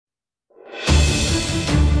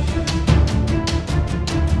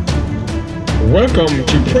Welcome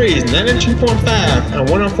to Praise 92.5 and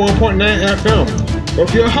 104.9 FM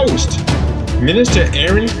with your host, Minister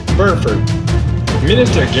Aaron Burford,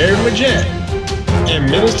 Minister Gary Majette, and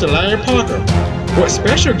Minister Larry Parker, with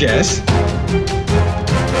special guests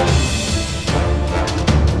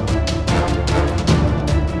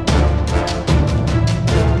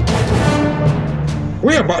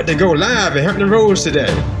we're about to go live in Hampton Roads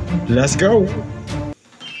today. Let's go.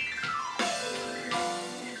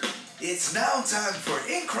 It's now time for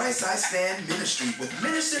In Christ I Stand Ministry with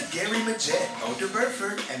Minister Gary Majette, Elder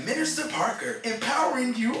Burford, and Minister Parker,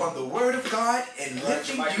 empowering you on the Word of God and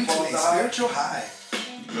lifting you to a spiritual high.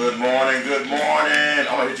 Good morning, good morning.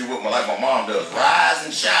 I'm going to hit you with like my mom does. Rise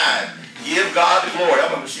and shine. Give God the glory. I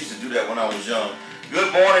remember she used to do that when I was young.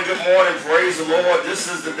 Good morning, praise the Lord.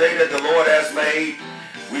 This is the day that the Lord has made.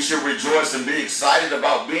 We should rejoice and be excited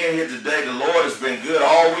about being here today. The Lord has been good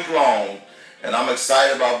all week long. And I'm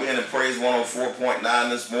excited about being in Praise 104.9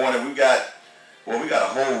 this morning. We got a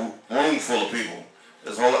whole room full of people.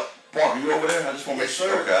 There's a whole Parker, you over there? I just want to make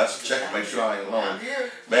sure. Okay, I just check and make sure I ain't alone.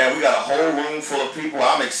 Man, we got a whole room full of people.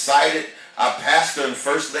 I'm excited. Our pastor and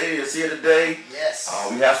first lady is here today. Yes.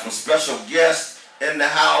 We have some special guests in the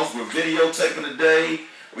house. We're videotaping today.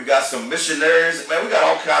 We got some missionaries. Man, we got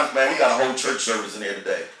all kinds, man. We got a whole church service in here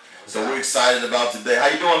today. So we're excited about today. How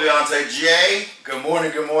you doing, Deontay J? Good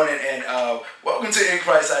morning, and welcome to In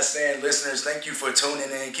Christ I Stand, listeners. Thank you for tuning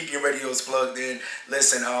in. Keep your radios plugged in.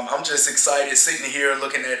 Listen, I'm just excited sitting here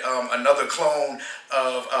looking at another clone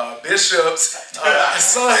of Bishop's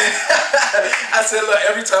son. I said, look,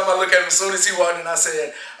 every time I look at him, as soon as he walked in, I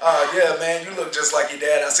said, yeah, man, you look just like your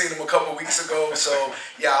dad. I seen him a couple weeks ago, so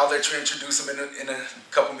yeah, I'll let you introduce him in a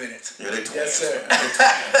couple minutes. Yeah, they twins. Yes, sir.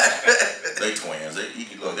 They twins.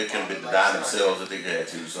 They couldn't deny themselves if they had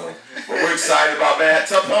to. So, but we're excited about that.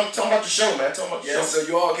 Tell them about the show, man. Tell them about the show. So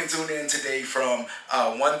you all can tune in today from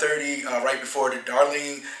 1:30 right before the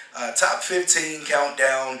Darlene Top 15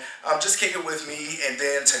 countdown. Just kick it with me, and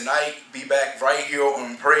then tonight be back right here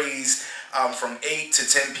on Praise from 8 to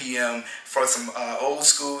 10 p.m. for some old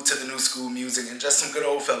school to the new school music and just some good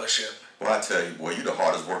old fellowship. Well, I tell you, boy, you're the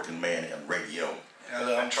hardest working man in radio.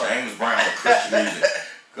 I'm trying. James Brown with Christian music.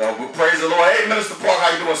 We praise the Lord. Hey, Minister Park,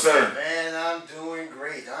 how you doing, sir? Man, I'm doing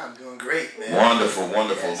great, man. Wonderful,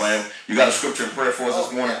 yes. Man. You got a scripture and prayer for us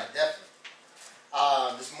this morning? Yeah,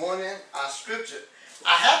 definitely. This morning, our scripture,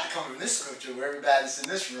 I have to come from this scripture where everybody's in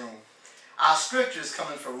this room. Our scripture is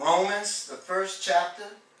coming from Romans, the 1st chapter,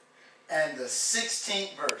 and the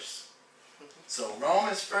 16th verse. So,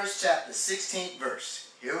 Romans 1st chapter, 16th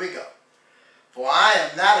verse. Here we go. For I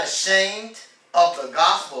am not ashamed of the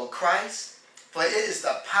gospel of Christ, for it is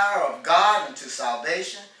the power of God unto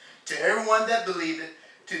salvation to everyone that believeth,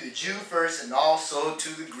 to the Jew first and also to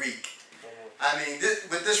the Greek. I mean,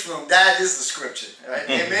 with this room, that is the scripture. Right?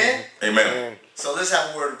 Amen? Amen. So let's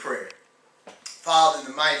have a word of prayer. Father, in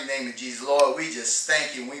the mighty name of Jesus, Lord, we just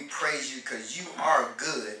thank you and we praise you because you are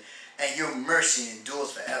good and your mercy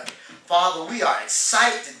endures forever. Father, we are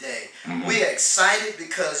excited today. We are excited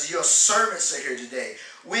because your servants are here today.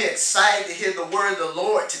 We're excited to hear the word of the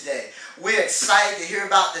Lord today. We're excited to hear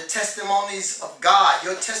about the testimonies of God,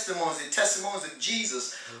 your testimonies, the testimonies of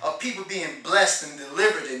Jesus, of people being blessed and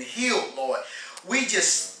delivered and healed, Lord. We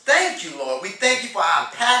just thank you, Lord. We thank you for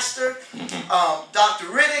our pastor, Dr.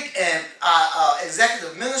 Riddick, and our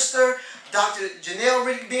executive minister, Dr. Jennell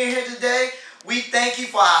Riddick, being here today. We thank you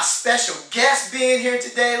for our special guest being here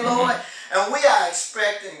today, Lord. And we are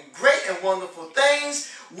expecting great and wonderful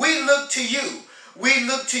things. We look to you. We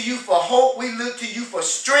look to you for hope. We look to you for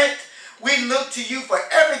strength. We look to you for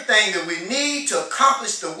everything that we need to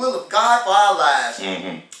accomplish the will of God for our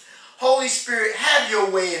lives. Holy Spirit, have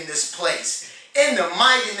your way in this place. In the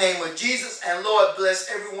mighty name of Jesus. And Lord,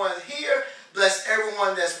 bless everyone here. Bless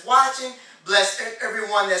everyone that's watching. Bless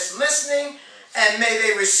everyone that's listening. And may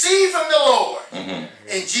they receive from the Lord.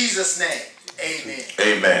 In Jesus' name. Amen.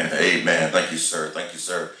 Amen. Amen. Thank you, sir. Thank you,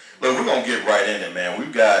 sir. Look, we're going to get right in it, man. We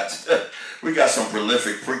got some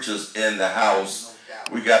prolific preachers in the house.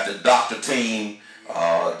 We got the doctor team,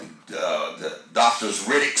 the doctors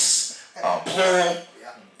Riddick's, plural.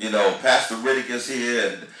 You know, Pastor Riddick is here,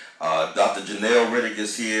 and Dr. Jennell Riddick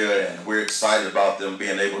is here, and we're excited about them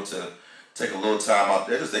being able to take a little time out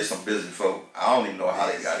there. They're some busy folk. I don't even know how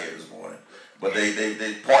they got here this morning. But they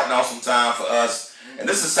parting out some time for us. And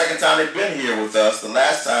this is the second time they've been here with us. The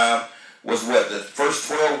last time was what, the first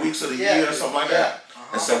 12 weeks of the year or something like that?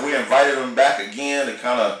 And so we invited them back again to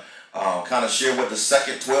kind of share what the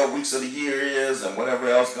second 12 weeks of the year is and whatever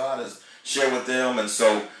else God has shared with them. And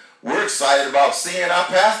so we're excited about seeing our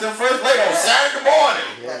pastor and first lady on Saturday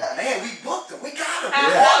morning. Man, we booked him. We got him.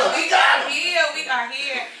 Yeah. We got him. Here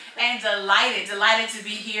and delighted to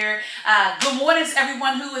be here. Good morning to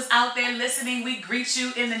everyone who is out there listening. We greet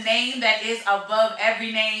you in the name that is above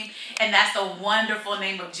every name, and that's the wonderful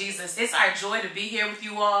name of Jesus. It's our joy to be here with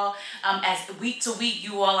you all. As week to week,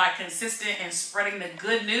 you all are consistent in spreading the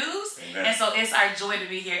good news. Amen. And so it's our joy to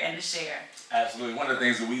be here and to share. Absolutely. One of the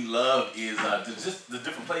things that we love is just the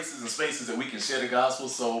different places and spaces that we can share the gospel.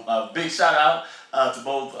 So big shout out to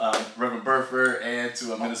both Reverend Burford and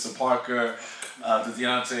to Minister Parker, to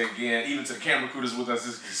Deontay again, even to the camera crew that's with us.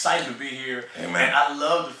 It's exciting to be here. Amen. And I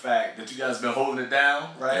love the fact that you guys have been holding it down,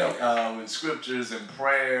 right? Yep. With scriptures and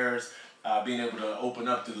prayers, being able to open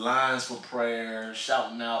up the lines for prayer,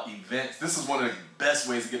 shouting out events. This is one of the best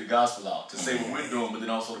ways to get the gospel out, to say what we're doing, but then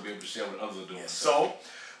also to be able to share what others are doing. Yes, so,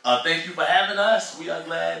 thank you for having us. We are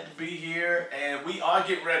glad to be here, and we are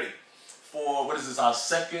getting ready for, what is this, our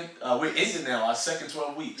second, we're ending now, our second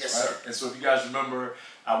 12 weeks, yes, right? Sir. And so if you guys remember,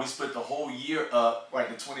 we split the whole year up, right,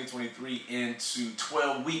 the 2023 into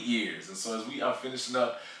 12-week years. And so as we are finishing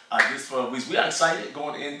up this 12 weeks, we are excited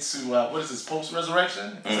going into, what is this,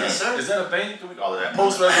 post-resurrection? Yes, sir. Is that a thing? Can we call it that?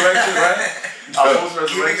 Post-resurrection, right?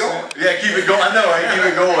 Post-resurrection. Keep it going. Yeah, keep it going. I know, right? Keep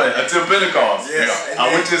it going until Pentecost.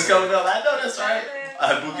 Yes. Which is coming up. I know that's right.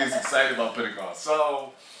 Bookie is excited about Pentecost.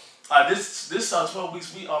 So this 12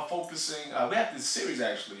 weeks we are focusing. We have this series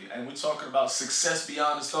actually, and we're talking about success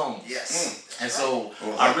beyond the stones. Yes. And so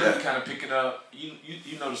I really kind of picking up.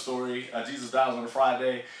 You know the story. Jesus dies on a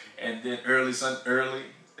Friday, and then early.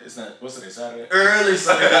 It's not, what's today, Saturday? Early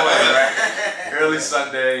Sunday morning, right? Early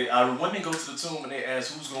Sunday. Women go to the tomb and they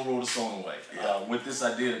ask who's going to roll the stone away. With this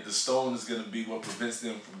idea that the stone is going to be what prevents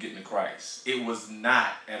them from getting to Christ. It was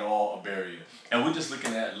not at all a barrier. And we're just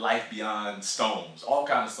looking at life beyond stones, all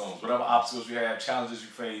kinds of stones, whatever obstacles you have, challenges you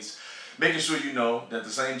face, making sure you know that the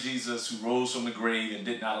same Jesus who rose from the grave and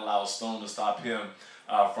did not allow a stone to stop him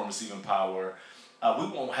from receiving power, we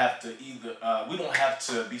won't have to we don't have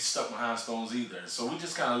to be stuck behind stones either. So we're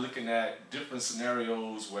just kind of looking at different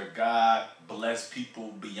scenarios where God blessed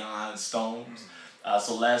people beyond stones.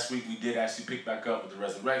 So last week we did actually pick back up with the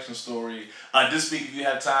resurrection story. This week, if you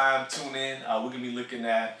have time, tune in. We're going to be looking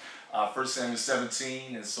at 1 Samuel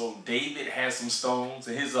 17. And so David has some stones,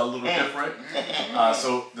 and his are a little different.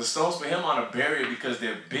 So the stones for him aren't a barrier because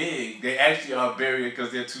they're big. They actually are a barrier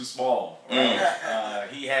because they're too small. Right?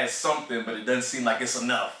 He has something, but it doesn't seem like it's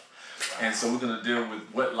enough. And so we're going to deal with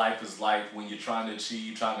what life is like when you're trying to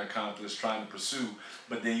achieve, trying to accomplish, trying to pursue,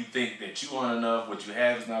 but then you think that you aren't enough, what you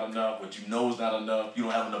have is not enough, what you know is not enough, you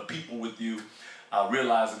don't have enough people with you,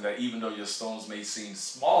 realizing that even though your stones may seem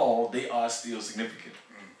small, they are still significant.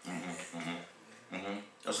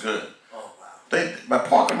 That's good. Oh, wow. But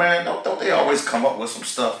Parker, man, don't they always come up with some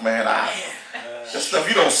stuff, man? That stuff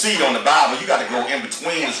you don't see on the Bible, you got to go in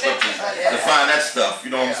between the scriptures to find that stuff. You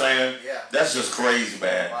know what I'm saying? Yeah. That's just crazy,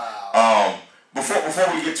 man. Wow.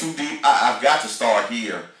 Before we get too deep, I've got to start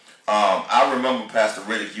here. I remember, Pastor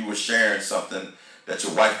Riddick, you were sharing something that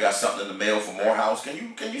your wife got something in the mail from Morehouse. Can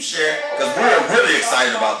you share? Because we're really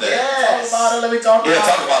excited about that. Yes. Talk about it. Let me talk about it.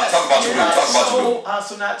 Talk about it. Talk about your group. Talk about your group.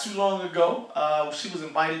 So not too long ago, she was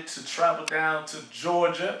invited to travel down to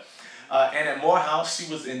Georgia. And at Morehouse,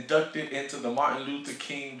 she was inducted into the Martin Luther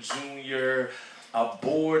King Jr.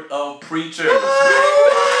 Board of Preachers.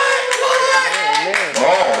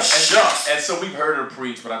 Oh, shucks. And so we've heard her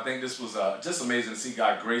preach, but I think this was just amazing to see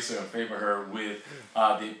God grace her and favor her with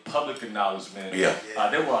the public acknowledgement. Yeah.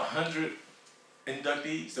 There were 100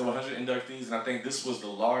 inductees. And I think this was the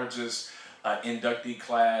largest inductee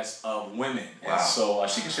class of women. Wow. And so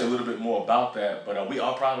she can share a little bit more about that, but we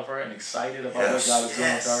are proud of her and excited about what God is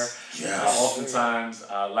doing with her. Yes. Oftentimes,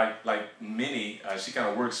 like many, she kind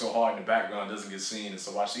of works so hard in the background, doesn't get seen. And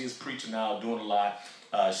so while she is preaching now, doing a lot,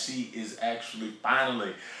 she is actually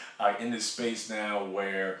finally in this space now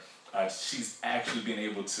where she's actually been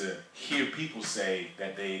able to hear people say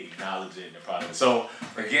that they acknowledge it and they're proud of it. So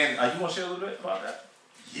again, you want to share a little bit about that?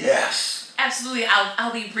 Yes. Absolutely.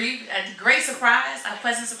 I'll be brief. A great surprise, a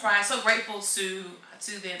pleasant surprise. So grateful to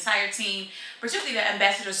the entire team, particularly the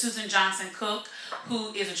Ambassador Susan Johnson Cook,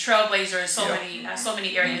 who is a trailblazer in so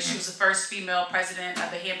many areas. She was the first female president of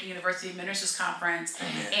the Hampton University Ministers Conference,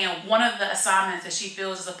 and one of the assignments that she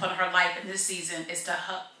feels is upon her life in this season is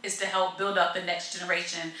to help build up the next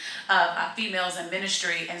generation of females in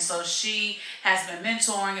ministry. And so she has been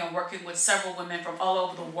mentoring and working with several women from all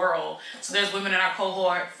over the world. So there's women in our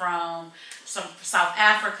cohort from South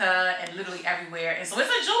Africa and literally everywhere. And so it's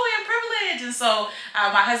a joy and privilege. And so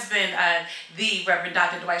My husband, the Reverend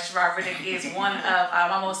Dr. Dwight Riddick, is one of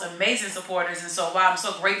my most amazing supporters. And so while I'm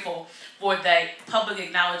so grateful for the public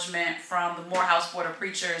acknowledgement from the Morehouse Board of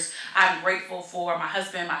Preachers, I'm grateful for my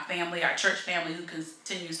husband, my family, our church family who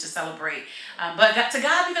continues to celebrate. But to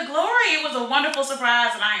God be the glory. It was a wonderful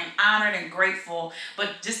surprise, and I am honored and grateful.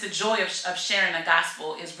 But just the joy of sharing the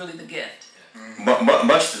gospel is really the gift.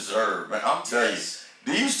 Much deserved, man. I'm telling you,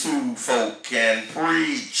 these two folk can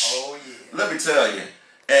preach. Oh, yeah. Let me tell you,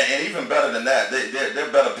 and even better than that, they're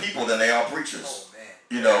better people than they are preachers. Oh, man.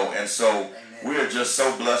 You know, and so we are just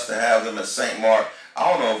so blessed to have them at St. Mark. I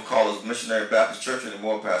don't know if call it Missionary Baptist Church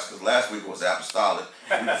anymore, Pastor, because last week it was Apostolic,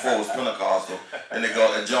 the week before it was Pentecostal, and it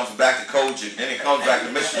jumps back to Kojic, then it comes back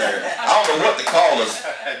to Missionary. I don't know what to call us,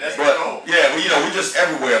 but yeah, we're just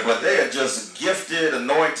everywhere. But they are just gifted,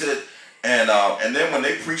 anointed, and then when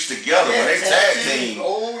they preach together, when they tag team,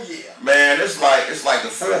 oh yeah, man, it's like the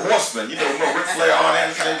Four Horsemen. You know Ric Flair, Arn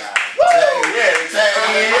Anderson. They tag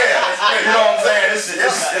team, yeah. You know what I'm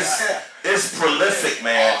saying? It's prolific,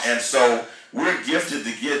 man, and so we're gifted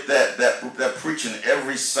to get that preaching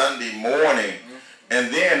every Sunday morning.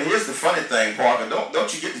 And then here's the funny thing, Parker.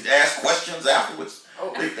 Don't you get to ask questions afterwards?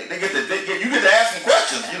 Oh. You get to ask some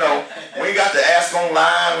questions. You know, we ain't got to ask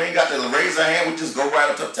online. We ain't got to raise our hand. We just go right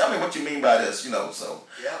up to tell me what you mean by this. You know, so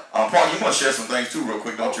Parker, you want to share some things too, real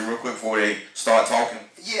quick, don't you? Real quick before they start talking.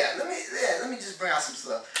 Yeah, let me just bring out some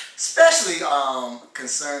stuff, especially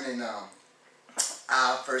concerning our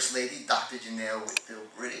First Lady, Dr. Jennell Whitfield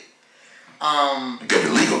Riddick. Get the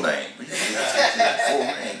legal name. Full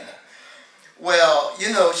name. Well,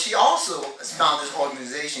 you know, she also has found this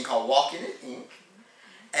organization called Walking It, Inc.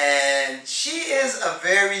 And she is a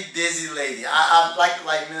very busy lady. I like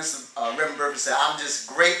Minister Reverend Burford said, I'm just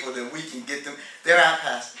grateful that we can get them. They're our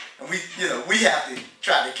pastor, and we have to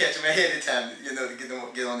try to catch them ahead of time, to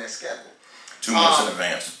get on their schedule. 2 months in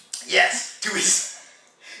advance. Yes, 2 weeks.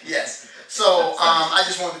 Yes. So I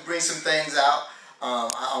just wanted to bring some things out.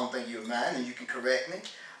 I don't think you're mine, and you can correct me.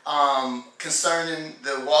 Concerning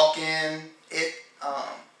the Walk-In It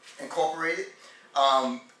Incorporated,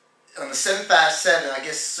 on the 757, I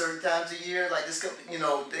guess certain times a year, like this, you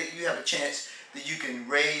have a chance that you can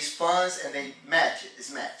raise funds and they match it. It's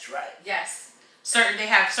matched, right? Yes. They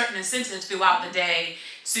have certain incentives throughout the day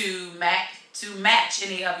to match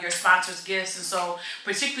any of your sponsors' gifts, and so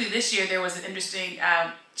particularly this year there was an interesting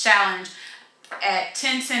challenge. At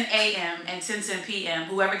 10:10 a.m. and 10:10 p.m.,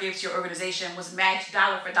 whoever gives your organization was matched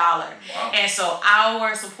dollar for dollar. Wow. And so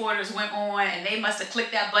our supporters went on and they must have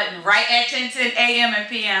clicked that button right at 10:10 a.m. and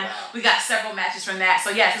p.m. Wow. We got several matches from that.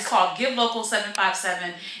 So yes, it's called Give Local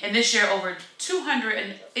 757, and this year over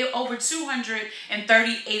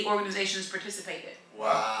 238 organizations participated.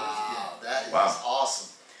 Wow, that is awesome.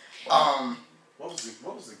 Wow. What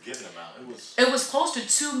was the giving amount? It was close to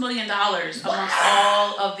 $2 million amongst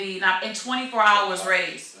all of the in 24 hours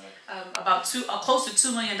raised. Close to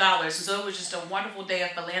 $2 million. And so it was just a wonderful day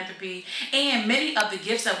of philanthropy. And many of the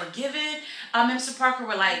gifts that were given, Minister Parker,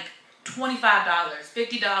 were like $25,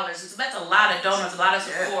 $50. And so that's a lot of donors, a lot of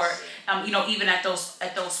support. Yes. Even at those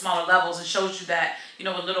smaller levels, it shows you that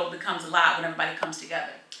a little becomes a lot when everybody comes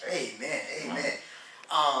together. Amen. Amen.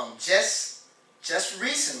 Just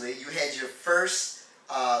recently, you had your first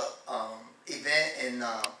event in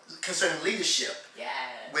concerning leadership.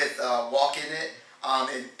 Yes. With Walking It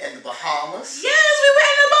in the Bahamas. Yes, we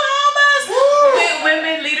went in the Bahamas. Woo! With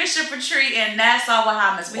Women Leadership Retreat in Nassau,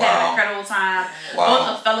 Bahamas. We had an incredible time. Both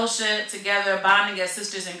a fellowship together, bonding as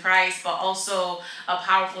sisters in Christ, but also a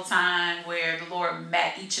powerful time where the Lord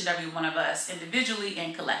met each and every one of us individually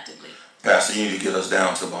and collectively. Pastor, you need to get us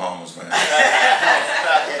down to Bahamas, man.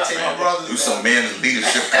 Take my brothers do some men's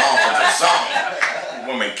leadership conference or something.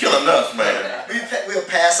 Women killing us, man. We'll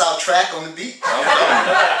pass out track on the beach.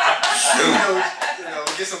 Shoot.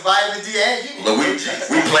 Get some vitamin D and look, we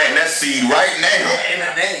planting that seed right now.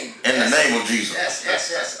 In the name of Jesus.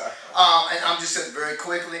 Yes. And I'm just saying very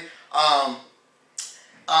quickly. I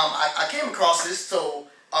came across this. So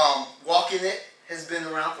Walking It has been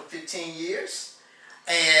around for 15 years.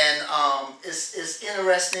 And it's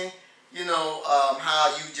interesting,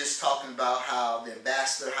 how you just talking about how the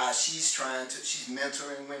ambassador, how she's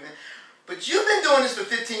mentoring women. But you've been doing this for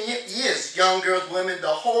 15 years, young girls, women, the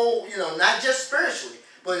whole, not just spiritually,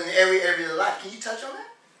 but in every area of life. Can you touch on that?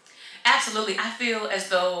 Absolutely. I feel as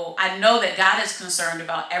though I know that God is concerned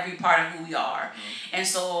about every part of who we are. And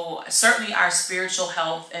so certainly our spiritual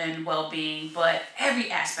health and well-being, but every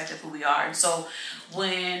aspect of who we are. And so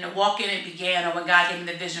when Walk In It began, or when God gave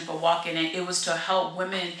me the vision for Walk In It, it was to help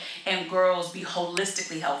women and girls be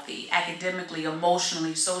holistically healthy, academically,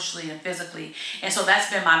 emotionally, socially, and physically. And so that's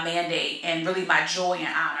been my mandate and really my joy and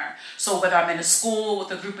honor. So whether I'm in a school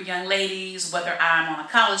with a group of young ladies, whether I'm on a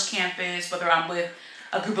college campus, whether I'm with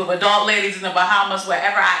a group of adult ladies in the Bahamas,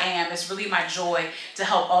 wherever I am, it's really my joy to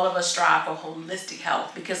help all of us strive for holistic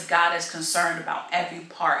health, because God is concerned about every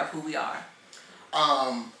part of who we are.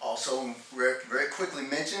 Also, very quickly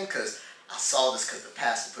mention, because I saw this because the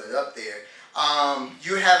pastor put it up there.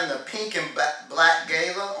 You're having a pink and black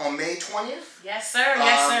gala on May 20th? Yes, sir.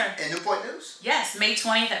 Yes, sir. In Newport News? Yes, May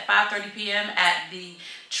 20th at 5:30 p.m. at the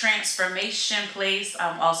Transformation Place,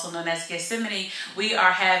 also known as Gethsemane. We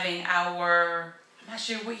are having our... I'm not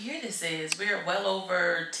sure what year this is. We're well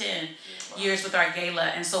over 10 years with our gala.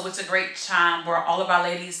 And so it's a great time where all of our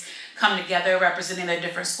ladies come together representing their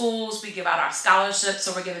different schools. We give out our scholarships.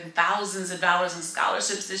 So we're giving thousands of dollars in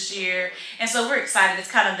scholarships this year. And so we're excited. It's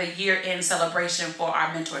kind of the year-end celebration for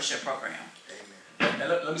our mentorship program. And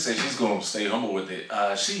let me say, she's going to stay humble with it.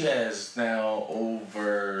 She has now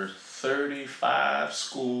over 35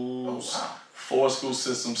 schools. Oh, wow. 4 school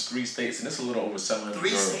systems, 3 states, and it's a little over 700 3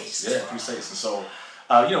 girls. States? Yeah, 3 states. And so,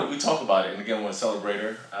 we talk about it, and again, we want to celebrate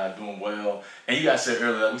her, doing well. And you guys said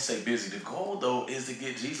earlier, we say busy. The goal, though, is to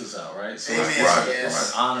get Jesus out, right? So Amen.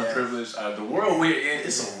 It's an honor, privilege. The world we're in,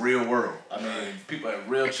 it's a real world. I mean, people have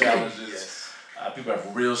real challenges. People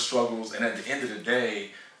have real struggles. And at the end of the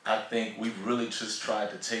day, I think we've really just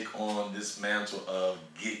tried to take on this mantle of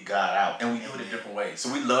get God out. And we do it in different ways.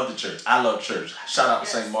 So we love the church. I love church. Shout out to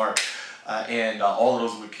St. Mark. And all of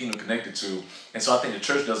those we're kingdom connected to. And so I think the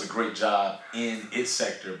church does a great job in its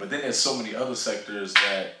sector, but then there's so many other sectors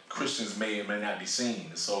that Christians may or may not be seeing.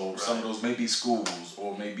 And so some of those may be schools,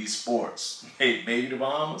 or maybe sports, maybe the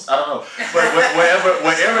Bahamas, I don't know. But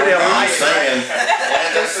wherever there might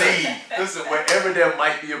listen, wherever there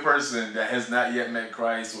might be a person that has not yet met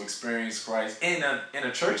Christ or experienced Christ in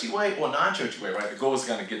a churchy way or non-churchy way, right? The goal is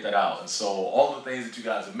going to get that out. And so all the things that you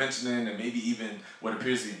guys are mentioning, and maybe even what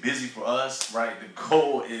appears to be busy for us, right? The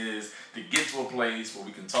goal is to get to a place where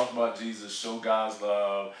we can talk about Jesus, show God's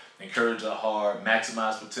love, encourage our heart,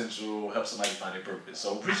 maximize potential, help somebody find their purpose.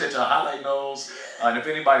 So appreciate y'all highlighting those. And if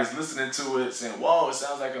anybody's listening to it saying, whoa, it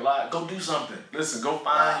sounds like a lot, go do something. Listen, go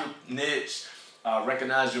find your niche,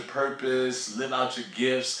 recognize your purpose, live out your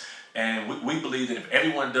gifts. And we believe that if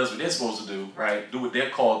everyone does what they're supposed to do, right, do what they're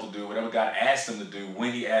called to do, whatever God asked them to do,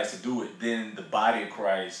 when He asked to do it, then the body of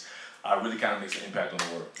Christ really kind of makes an impact on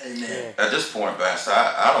the world. Amen. At this point, Pastor,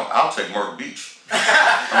 I'll take Myrtle Beach.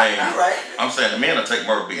 I mean, right. I'm saying the men will take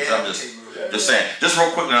Myrtle Beach. Yeah, I'm just saying. Just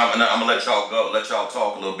real quickly, I'm gonna let y'all go, let y'all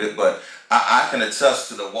talk a little bit. But I can attest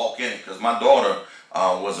to the walk in, because my daughter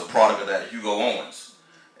was a product of that Hugo Owens,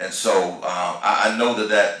 and so I know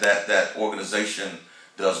that organization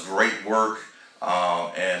does great work.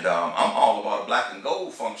 And I'm all about a black and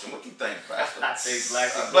gold function. What you think, Pastor? I say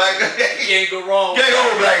black and gold. You can't go wrong. Can't go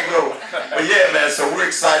with black and gold. But yeah, man, so we're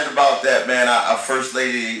excited about that, man. Our First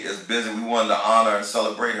Lady is busy. We wanted to honor and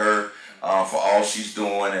celebrate her for all she's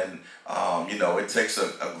doing. And, it takes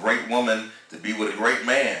a great woman to be with a great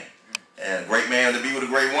man, and a great man to be with a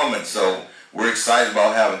great woman. So we're excited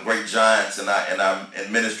about having great giants in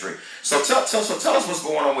ministry. So tell us what's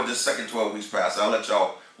going on with this second 12 weeks, Pastor. I'll let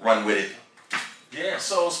y'all run with it. Yeah,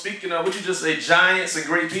 so speaking of, what you just say, giants and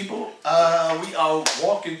great people, we are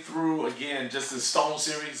walking through, again, just the stone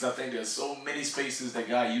series. I think there's so many spaces that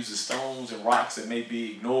God uses stones and rocks that may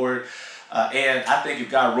be ignored. And I think if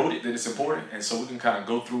God wrote it, then it's important. And so we can kind of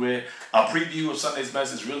go through it. A preview of Sunday's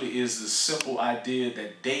message really is the simple idea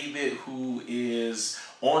that David, who is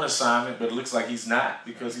on assignment, but it looks like he's not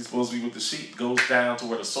because he's supposed to be with the sheep, goes down to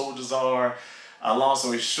where the soldiers are. Long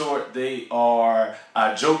story short, they are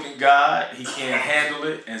joking God. He can't handle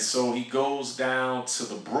it. And so he goes down to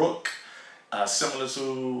the brook, similar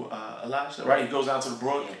to Elijah, right? He goes down to the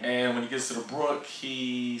brook, and when he gets to the brook,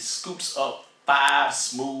 he scoops up 5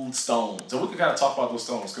 smooth stones. And we can kind of talk about those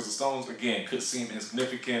stones, because the stones, again, could seem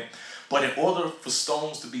insignificant. But in order for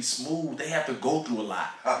stones to be smooth, they have to go through a lot,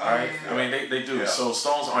 right? I mean, they do. Yeah. So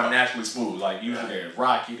stones aren't naturally smooth. Like, usually they're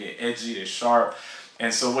rocky, they're edgy, they're sharp.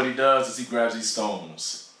 And so what he does is he grabs these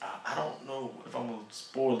stones. I don't know if I'm going to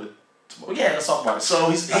spoil it Yeah, let's talk about it. So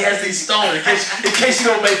he has these stones, in case you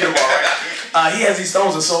don't make it all right. He has these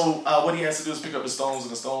stones, and so what he has to do is pick up the stones,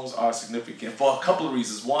 and the stones are significant for a couple of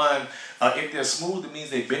reasons. One, if they're smooth, it means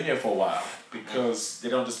they've been there for a while, because they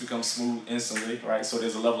don't just become smooth instantly, right? So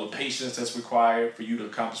there's a level of patience that's required for you to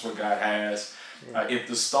accomplish what God has. If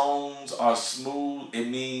the stones are smooth, it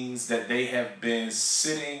means that they have been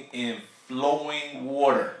sitting in flowing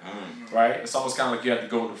water, right? It's almost kind of like you have to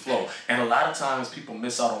go with the flow. And a lot of times people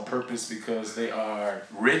miss out on purpose because they are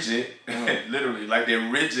rigid, literally, like they're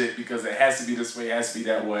rigid because it has to be this way, it has to be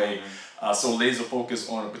that way. So laser focus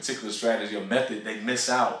on a particular strategy or method, they miss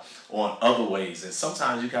out on other ways. And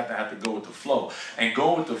sometimes you have to go with the flow. And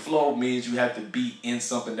going with the flow means you have to be in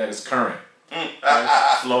something that is current.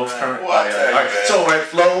 Right? Flow, current. So,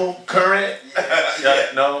 flow, current.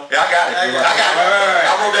 No? Yeah, I got it. I got it.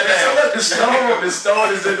 I wrote that down. The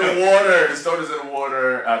stone is in the water. The stone is in the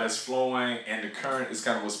water that's flowing, and the current is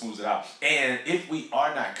kind of what smooths it out. And if we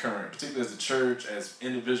are not current, particularly as the church, as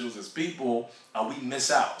individuals, as people, we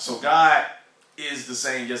miss out. So God is the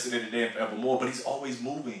same yesterday, today, and forevermore, but He's always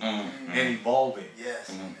moving and evolving.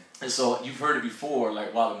 Yes. And so you've heard it before,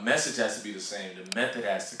 like while the message has to be the same, the method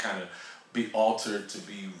has to kind of be altered to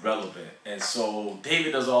be relevant. And so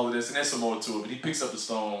David does all of this, and there's some more to it, but he picks up the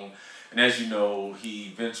stone, and as you know, he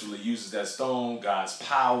eventually uses that stone, God's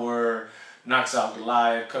power, knocks out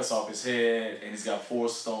Goliath, cuts off his head, and he's got 4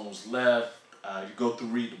 stones left. You go through,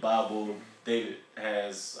 read the Bible, David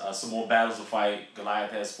has some more battles to fight,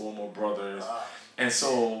 Goliath has 4 more brothers. And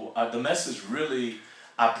so the message really,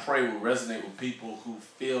 I pray, will resonate with people who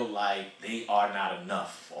feel like they are not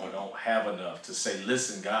enough or don't have enough to say,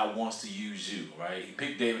 listen, God wants to use you, right? He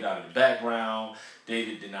picked David out of the background.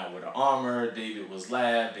 David did not wear the armor. David was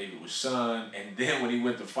laughed. David was shunned. And then when he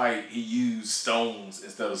went to fight, he used stones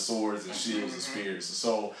instead of swords and shields and spears. And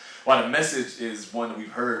so while the message is one that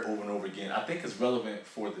we've heard over and over again, I think it's relevant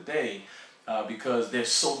for the day. Because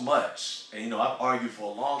there's so much, and I've argued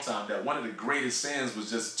for a long time that one of the greatest sins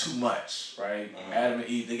was just too much, right? Adam and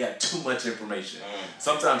Eve, they got too much information.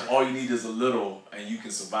 Sometimes all you need is a little and you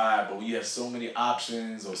can survive, but when you have so many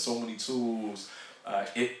options or so many tools,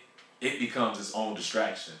 it becomes its own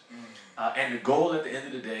distraction. And the goal at the end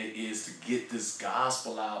of the day is to get this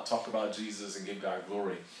gospel out, talk about Jesus, and give God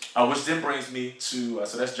glory. Which then brings me to,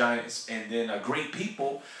 so that's giants, and then great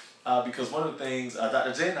people. Because one of the things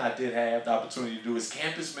Dr. J and I did have the opportunity to do is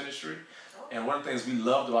campus ministry. And one of the things we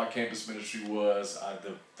loved about campus ministry was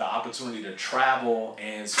the opportunity to travel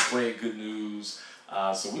and spread good news.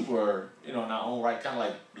 So we were, in our own right, kind of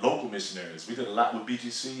like local missionaries. We did a lot with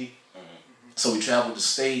BGC. So we traveled the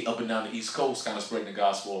state up and down the East Coast, kind of spreading the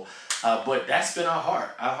gospel. But that's been our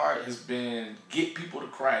heart. Our heart has been get people to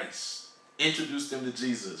Christ. Introduce them to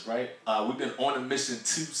Jesus, right? We've been on a mission to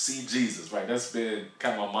see Jesus, right? That's been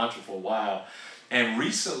kind of my mantra for a while. And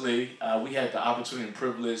recently, we had the opportunity and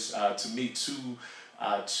privilege to meet two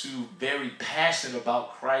very passionate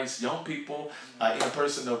about Christ young people in the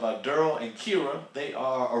person of Daryl and Kira. They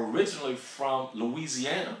are originally from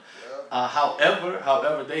Louisiana.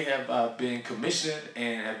 However, they have been commissioned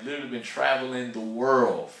and have literally been traveling the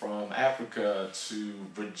world from Africa to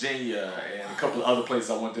Virginia and a couple of other places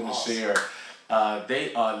I want them to share.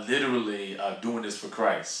 They are literally doing this for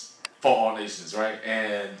Christ, for all nations, right?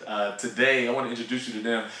 And today, I want to introduce you to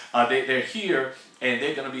them. They're here, and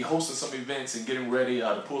they're going to be hosting some events and getting ready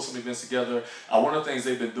to pull some events together. One of the things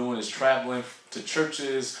they've been doing is traveling to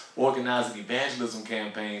churches, organizing evangelism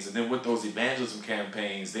campaigns, and then with those evangelism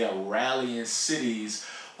campaigns, they are rallying cities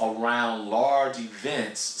around large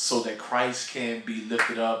events so that Christ can be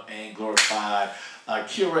lifted up and glorified.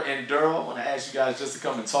 Kira and Daryl, I want to ask you guys just to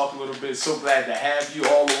come and talk a little bit. So glad to have you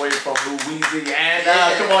all the way from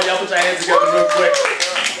Louisiana. Come on, y'all put your hands together real quick.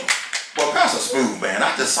 Well, Pastor Smooth, man,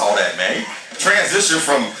 I just saw that, man. Transition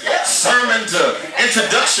from sermon to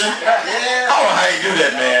introduction. I don't know how you do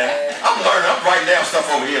that, man. I'm learning. I'm writing down stuff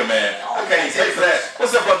over here, man. I can't even pay for that.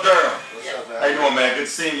 What's up, Brother Daryl? How you doing, man? Good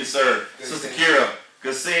seeing you, sir. Sister Kira,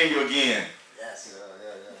 good seeing you again.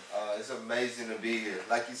 It's amazing to be here.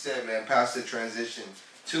 Like you said, man, Pastor transitioned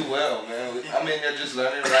too well, man. I'm in there just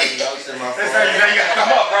learning, writing notes in my phone. You got to come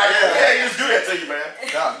up, right? Yeah, you just do that to you,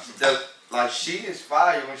 man. Like, she is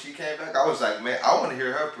fire. When she came back, I was like, man, I want to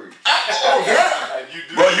hear her preach. Oh, yeah. You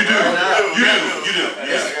do. Well, you do. You do.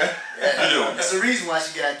 Yeah. You do. That's the reason why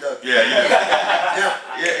she got inducted. Yeah, you do.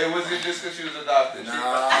 Yeah, it wasn't just because she was adopted.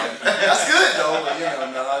 That's good, though. But,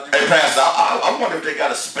 no. Hey, Pastor, I wonder if they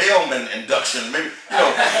got a Spellman induction. Maybe, you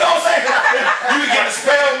know what I'm saying? You can get a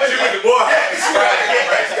Spellman. You went to Morehouse. Right.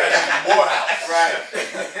 Morehouse. Right.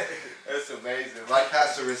 That's amazing. Like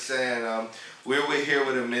Pastor were saying, we're here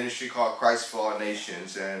with a ministry called Christ for All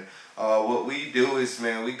Nations, and what we do is,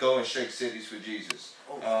 man, we go and shake cities for Jesus.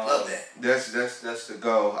 Love that. That's the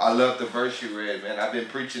goal. I love the verse you read, man. I've been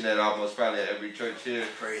preaching that almost probably at every church here.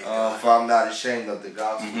 For I'm not ashamed of the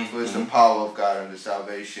gospel, for it's the power of God unto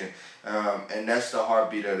salvation. And that's the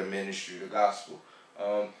heartbeat of the ministry, the gospel.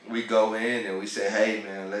 We go in and we say, hey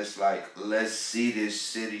man, let's see this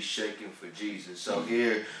city shaking for Jesus. So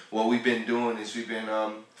here, what we've been doing is we've been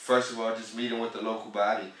first of all just meeting with the local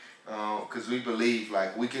body. Because we believe,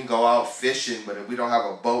 like, we can go out fishing, but if we don't have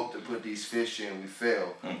a boat to put these fish in, we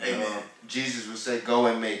fail. Amen. Jesus would say, go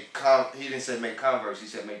and he didn't say make converts, he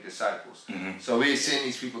said make disciples. So we're seeing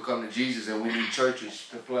these people come to Jesus, and we need churches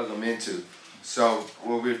to plug them into. So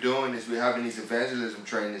what we're doing is we're having these evangelism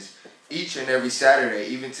trainings each and every Saturday.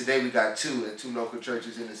 Even today we got two at 2 local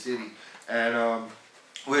churches in the city. And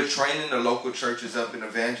we're training the local churches up in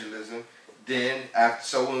evangelism. Then,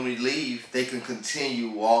 so when we leave, they can continue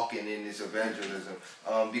walking in this evangelism.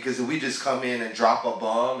 Because if we just come in and drop a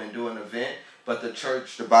bomb and do an event, but the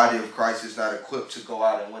church, the body of Christ, is not equipped to go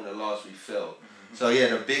out and win the lost, we fail. So yeah,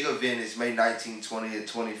 the big event is May 19th, 20th, and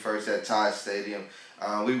 21st at Tide Stadium.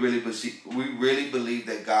 We really believe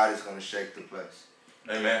that God is going to shake the place.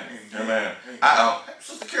 Amen. Amen.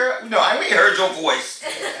 Sister Kara, I ain't heard your voice.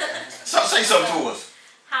 So say something to us.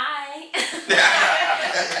 Hi.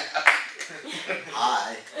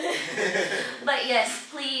 Hi. But yes,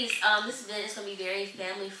 please, this event is going to be very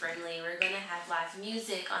family friendly. We're going to have live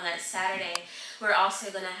music on that Saturday. We're also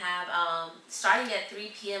going to have, starting at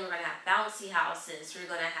 3 p.m., we're going to have bouncy houses. We're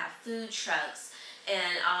going to have food trucks,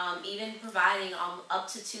 and even providing up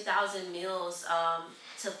to 2,000 meals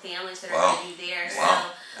to families that are going to be there.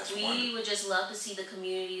 So we would just love to see the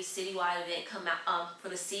community citywide event come out, for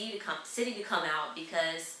the city to come out,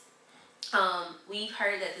 because we've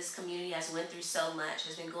heard that this community has been going through so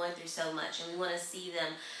much, and we want to see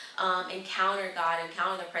them encounter God,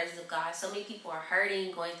 encounter the presence of God. So many people are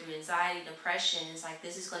hurting, going through anxiety, depression. It's like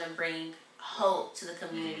this is going to bring hope to the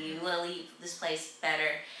community. We want to leave this place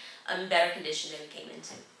better, in better condition than we came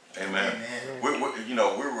into. Amen. We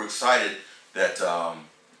were excited that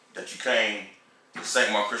that you came to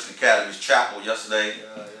St. Mark Christian Academy's chapel yesterday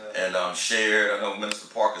and shared. I know Minister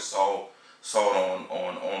Parker saw it on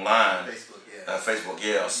online. Facebook,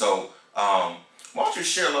 yeah. So why don't you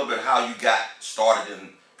share a little bit how you got started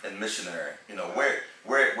in missionary? Where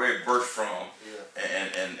it birthed from,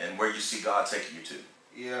 and where you see God taking you to.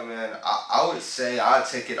 Yeah, man. I would say I'd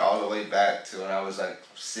take it all the way back to when I was like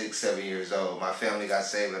 6, 7 years old. My family got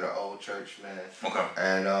saved at an old church, man. Okay.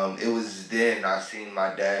 And it was then I seen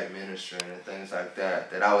my dad ministering and things like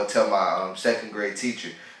that I would tell my second grade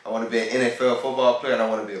teacher, I want to be an NFL football player and I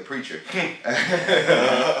want to be a preacher.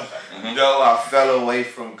 Though I fell away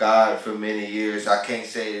from God for many years, I can't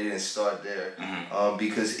say it didn't start there.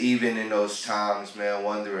 Because even in those times, man,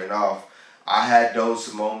 wandering off, I had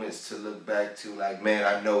those moments to look back to, like, man,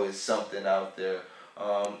 I know it's something out there.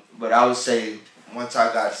 But I would say once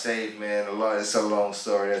I got saved, man, it's a long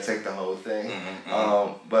story. I'll take the whole thing.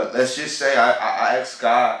 But let's just say I asked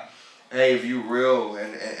God, hey, if you real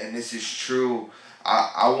and this is true,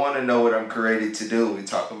 I want to know what I'm created to do. We're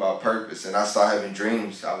talking about purpose. And I started having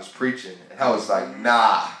dreams. I was preaching. And I was like,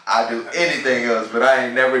 nah, I do anything else, but I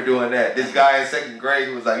ain't never doing that. This guy in second grade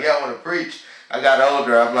who was like, yeah, I want to preach. I got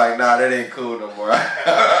older. I'm like, nah, that ain't cool no more. I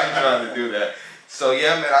ain't trying to do that. So,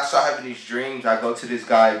 yeah, man, I started having these dreams. I go to this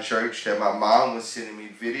guy at church that my mom was sending me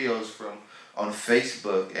videos from on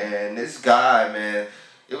Facebook. And this guy, man,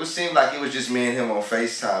 it seemed like it was just me and him on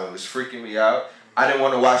FaceTime. It was freaking me out. I didn't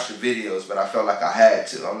want to watch the videos, but I felt like I had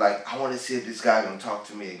to. I'm like, I want to see if this guy going to talk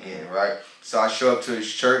to me again, right? So I show up to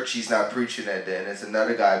his church. He's not preaching that day. And there's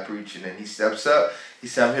another guy preaching. And he steps up. He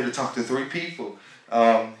said, I'm here to talk to 3 people.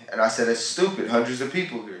 And I said, that's stupid. Hundreds of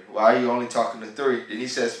people here. Why are you only talking to 3? And he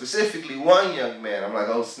said, specifically 1 young man. I'm like,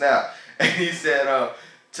 oh, snap. And he said,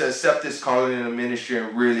 to accept this calling in the ministry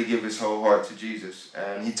and really give his whole heart to Jesus.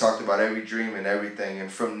 And he talked about every dream and everything.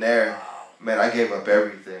 And from there, man, I gave up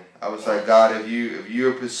everything. I was like, God, if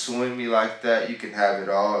you're pursuing me like that, you can have it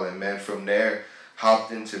all. And man, from there,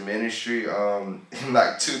 hopped into ministry. In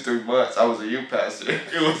like 2-3 months, I was a youth pastor.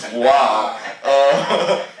 It was wild.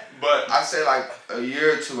 But I say like a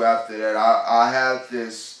year or 2 after that, I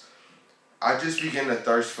just began to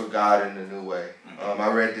thirst for God in a new way.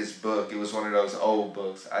 I read this book. It was one of those old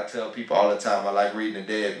books. I tell people all the time I like reading The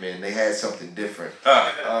Dead Men. They had something different.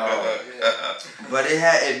 But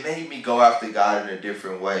it made me go after God in a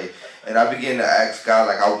different way. And I began to ask God,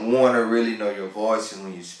 like, I want to really know your voice and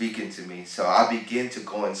when you're speaking to me. So I began to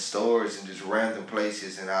go in stores and just random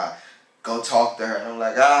places, and go talk to her. And I'm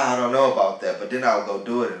like, I don't know about that. But then I'll go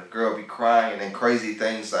do it, and the girl be crying and crazy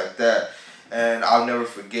things like that. And I'll never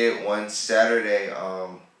forget one Saturday,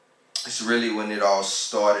 it's really when it all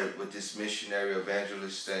started with this missionary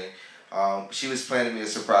evangelist thing. She was planning me a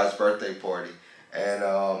surprise birthday party. And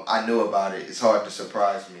I knew about it. It's hard to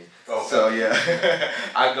surprise me. Okay. So yeah,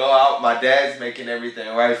 I go out. My dad's making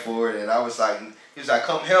everything right for it, and I was like, he was like,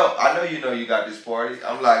 "Come help. I know you got this party."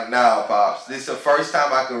 I'm like, "Nah, pops. This is the first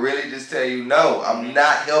time I can really just tell you no. I'm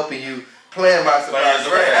not helping you plan my surprise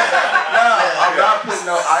birthday. No, I'm not putting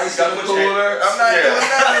no ice in the cooler. I'm not doing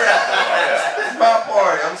none of that. It's my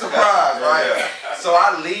party. I'm surprised, right?" So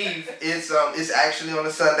I leave. It's actually on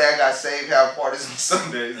a Sunday. I got saved, have parties on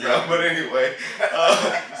Sundays, but anyway.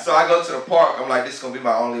 So I go to the park. I'm like, this is going to be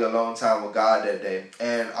my only alone time with God that day.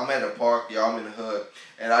 And I'm at the park, y'all. I'm in the hood.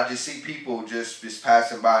 And I just see people just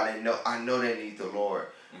passing by, and I know they need the Lord.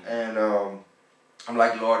 And I'm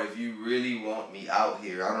like, Lord, if you really want me out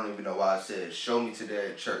here, I don't even know why I said it, show me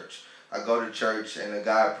today at church. I go to church, and the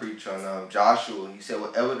guy preached on Joshua. He said,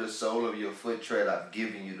 whatever the sole of your foot tread, I've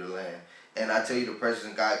given you the land. And I tell you, the presence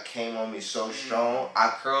of God came on me so strong,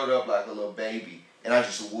 I curled up like a little baby, and I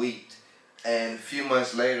just wept. And a few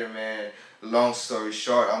months later, man, long story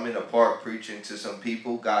short, I'm in the park preaching to some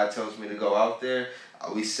people. God tells me to go out there.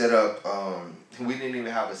 We set up, we didn't even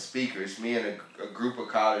have a speaker. It's me and a group of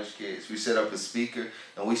college kids. We set up a speaker,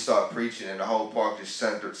 and we start preaching, and the whole park just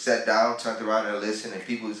sat down, turned around and listened, and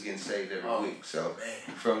people was getting saved every week. So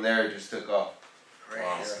from there, it just took off.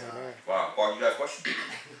 Wow. Paul, you got a question?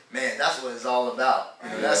 Man, that's what it's all about.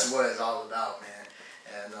 That's what it's all about, man.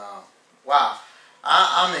 And wow,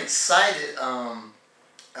 I'm excited.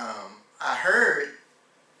 I heard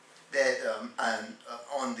that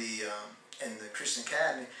on the in the Christian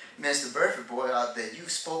Academy, Mr. Burford boy out there,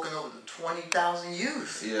 you've spoken over the 20,000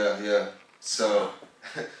 youth. Yeah. So,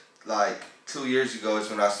 like 2 years ago is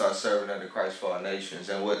when I started serving under Christ for All Nations,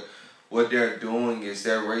 and what they're doing is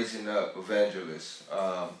they're raising up evangelists.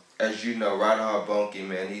 As you know, Reinhard Bonnke,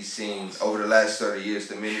 man, he's seen, over the last 30 years,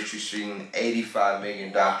 the ministry's seen 85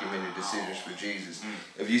 million documented decisions for Jesus.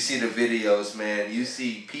 If you see the videos, man, you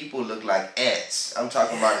see people look like ants. I'm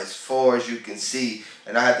talking about as far as you can see.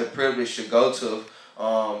 And I had the privilege to go to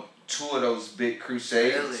 2 of those big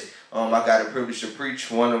crusades. Really? I got the privilege to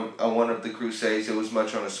preach one of the crusades. It was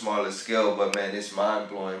much on a smaller scale, but man, it's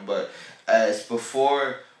mind-blowing. But as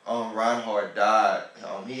before Reinhard died,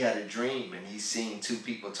 he had a dream, and he seen 2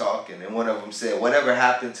 people talking, and one of them said, whatever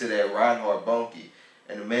happened to that Reinhard Bonnke?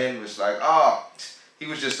 And the man was like, he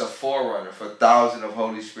was just a forerunner for thousands of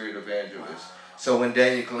Holy Spirit evangelists. Wow. So when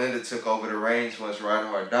Daniel Kalenda took over the reins once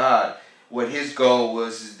Reinhard died, what his goal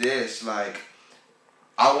was is this, like,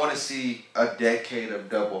 I want to see a decade of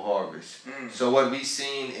double harvest. So what we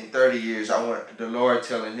seen in 30 years, I want the Lord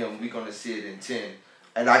telling him we're going to see it in 10.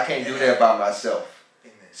 And I can't do that by myself.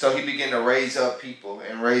 So he began to raise up people,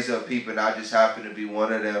 and I just happen to be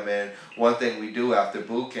one of them. And one thing we do after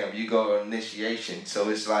boot camp, you go on initiation. So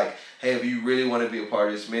it's like, hey, if you really want to be a part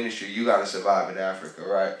of this ministry, you got to survive in Africa,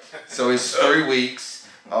 right? So it's 3 weeks.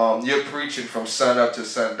 You're preaching from sun up to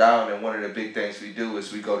sundown, and one of the big things we do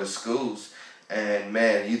is we go to schools. And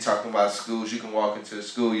man, you talking about schools, you can walk into a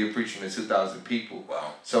school, you're preaching to 2,000 people.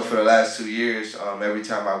 Wow. So for the last 2 years, every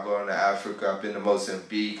time I've gone to Africa, I've been to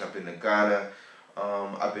Mozambique, I've been to Ghana,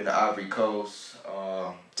 I've been to Ivory Coast,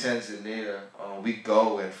 Tanzania. We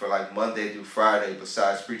go, and for like Monday through Friday,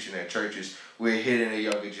 besides preaching at churches, we're hitting a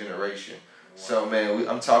younger generation. Wow. So man,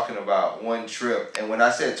 I'm talking about one trip, and when I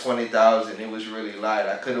said 20,000, it was really light.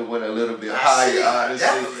 I could have went a little bit higher, honestly.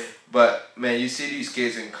 Definitely. But man, you see these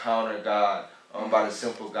kids encounter God by the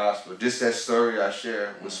simple gospel. Just that story I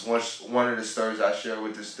share was one of the stories I share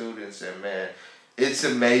with the students, and man, it's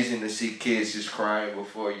amazing to see kids just crying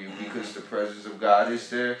before you because the presence of God is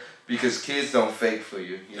there. Because kids don't fake for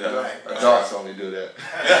you, you know. Right. Adults only do that.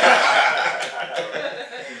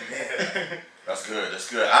 That's good. That's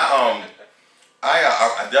good.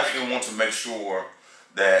 I definitely want to make sure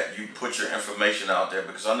that you put your information out there,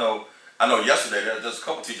 because I know yesterday there's a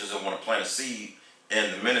couple teachers that want to plant a seed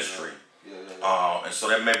in the ministry, and so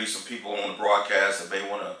there may be some people on the broadcast that may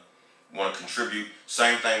want to contribute.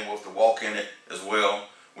 Same thing with the walk in it as well.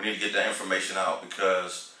 We need to get that information out,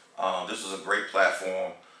 because this is a great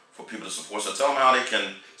platform for people to support. So tell them how they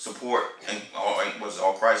can support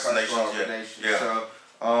all Christ Nations. Yeah. So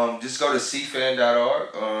just go to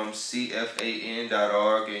cfan.org,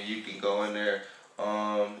 cfan.org, and you can go in there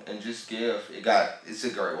and just give. It's a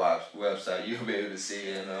great website. You'll be able to see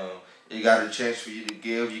it. And You got a chance for you to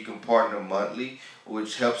give. You can partner monthly,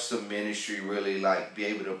 which helps the ministry really like be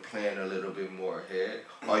able to plan a little bit more ahead.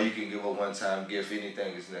 Or you can give a one-time gift.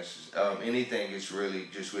 Anything is necessary. Anything is really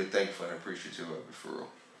just we're thankful and appreciative of it for real.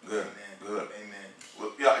 Good. Amen. Good. Amen.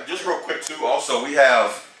 Well, yeah, just real quick too. Also, we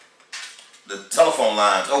have the telephone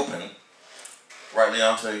lines open. Right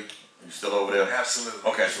now, I'll tell you. You still over there? Absolutely.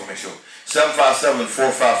 Okay, so make sure.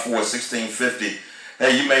 757-454-1650.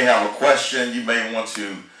 Hey, you may have a question. You may want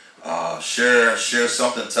to share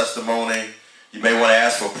something, testimony. You may want to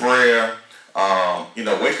ask for prayer.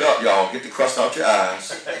 Wake up, y'all. Get the crust out your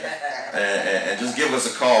eyes. and just give us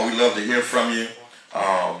a call. We love to hear from you.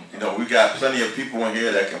 We got plenty of people in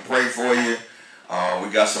here that can pray for you. We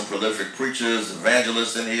got some prolific preachers,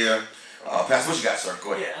 evangelists in here. Pastor, what you got, sir?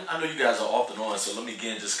 Go ahead. Yeah, I know you guys are off and on, so let me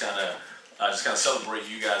again just kind of celebrate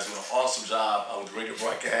you guys doing an awesome job with radio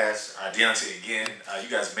broadcast. Deontay, again, you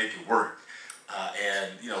guys make it work.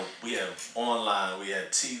 We have online, we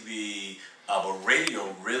have TV, but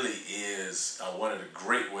radio really is one of the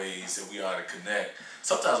great ways that we are to connect.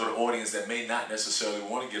 Sometimes with an audience that may not necessarily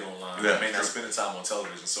want to get online, may not spend the time on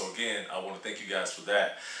television. So again, I want to thank you guys for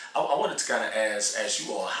that. I wanted to kind of ask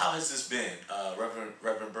you all, how has this been?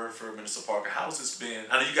 Reverend Burford, Minister Parker, how has this been?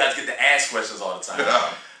 I know you guys get to ask questions all the time.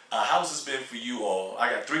 How has this been for you all? I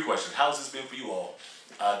got 3 questions. How has this been for you all?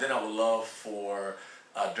 Then I would love for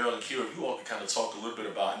Daryl and Kira, if you all can kind of talk a little bit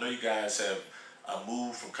about, I know you guys have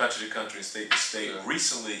moved from country to country and state to state. Yeah.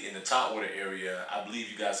 Recently in the Topwater area, I believe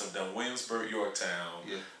you guys have done Williamsburg, Yorktown.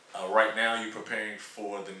 Yeah. Right now you're preparing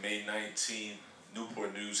for the May 19th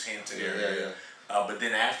Newport News, Hampton area. But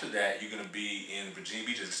then after that, you're going to be in Virginia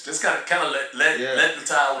Beach. Just kind of let the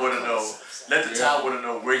Topwater know. Let the Topwater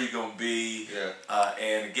know where you're going to be. Yeah.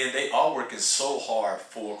 And again, they are working so hard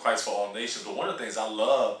for Christ for All Nations. But one of the things I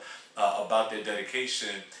love about their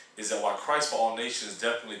dedication is that while Christ for All Nations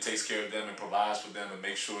definitely takes care of them and provides for them and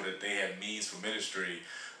makes sure that they have means for ministry,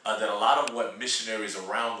 that a lot of what missionaries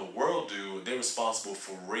around the world do, they're responsible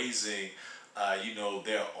for raising,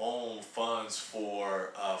 their own funds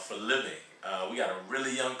for living. We got a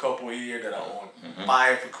really young couple here that are on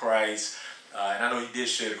fire for Christ. And I know you did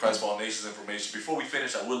share the Christ for All Nations information. Before we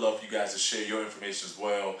finish, I would love for you guys to share your information as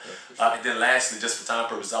well. And then lastly, just for time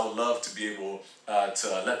purposes, I would love to be able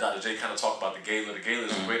to let Dr. J kind of talk about the gala. The gala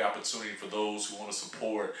is a great opportunity for those who want to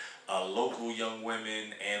support local young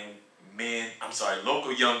women and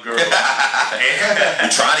local young girls.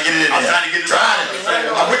 You're trying to get it in there. I'm trying to get it in.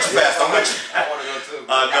 I'm with you, Pastor. I'm with you. I want to go too.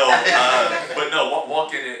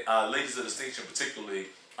 Walk in it, ladies of distinction particularly,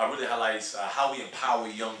 really highlights how we empower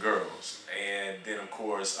young girls, and then of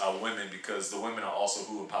course women, because the women are also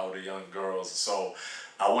who empower the young girls. So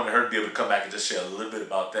I wanted her to be able to come back and just share a little bit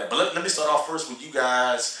about that. But let me start off first with you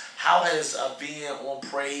guys. How has being on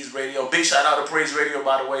Praise Radio, big shout out to Praise Radio,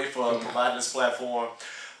 by the way, for providing this platform.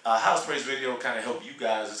 How has Praise Radio kind of helped you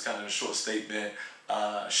guys, it's kind of a short statement,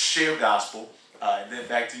 share gospel, and then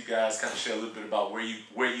back to you guys, kind of share a little bit about where you've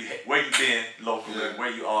been locally, where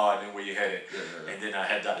you are, and then where you're headed. And then I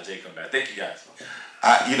had Dr. J come back. Thank you guys.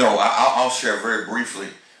 I'll share very briefly.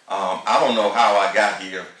 I don't know how I got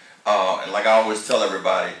here. And like I always tell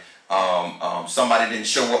everybody, somebody didn't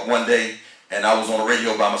show up one day and I was on the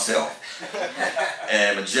radio by myself.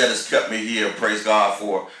 And Majed has kept me here. Praise God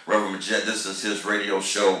for Reverend Majed. This is his radio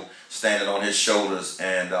show, standing on his shoulders.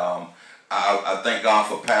 And I thank God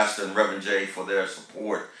for Pastor and Reverend J for their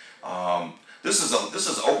support. This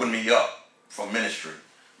has opened me up for ministry.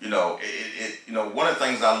 One of the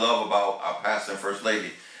things I love about our pastor and first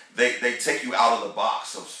lady, they take you out of the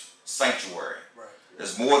box of sanctuary. Right.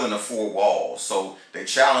 It's more than the 4 walls. So they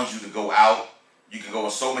challenge you to go out. You can go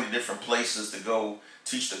in so many different places to go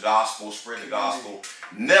teach the gospel, spread the gospel.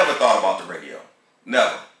 Never thought about the radio.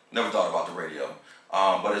 Never thought about the radio.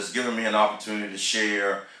 But it's given me an opportunity to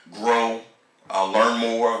share, grow, learn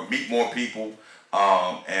more, meet more people,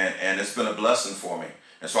 and it's been a blessing for me.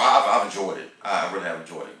 And so I've enjoyed it. I really have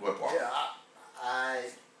enjoyed it. What part? Yeah,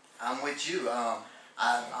 I'm with you.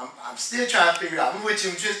 I'm still trying to figure out. I'm with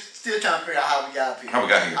you. I'm just still trying to figure out how we got here. How we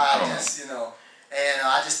got here?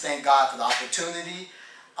 I just thank God for the opportunity.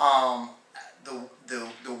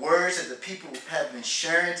 The words that the people have been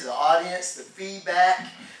sharing to the audience, the feedback.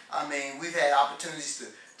 I mean, we've had opportunities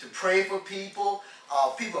to pray for people.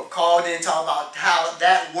 People have called in and talked about how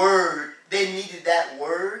that word, they needed that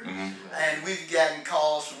word. And we've gotten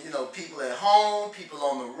calls from, people at home, people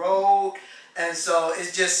on the road. And so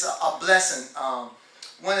it's just a blessing.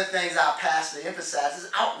 One of the things our pastor emphasizes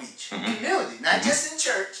is outreach, community, not just in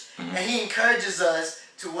church. And he encourages us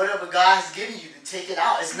to whatever God has given you to take it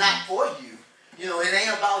out. It's not for you. It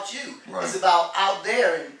ain't about you. Right. It's about out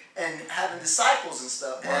there and and having disciples and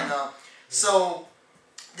stuff. And so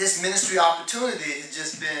this ministry opportunity has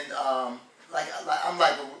just been I'm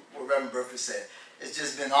like what Reverend Burford said. It's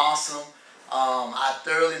just been awesome. I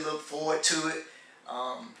thoroughly look forward to it.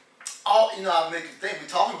 I'll make you think. We're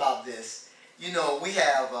talking about this. You know, we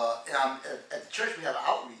have at the church we have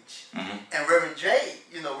outreach, and Reverend J.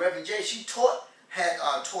 Reverend J. She taught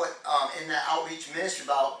in that outreach ministry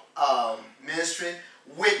about ministering,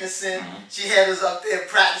 witnessing. She had us up there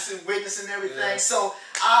practicing witnessing and everything. Yeah. So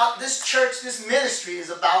this church, this ministry is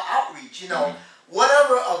about outreach. You know,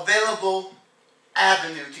 whatever available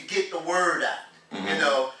avenue to get the word out. You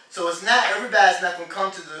know, so it's not everybody's not going to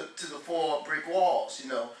come to the 4 brick walls. You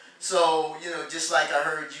know, so just like I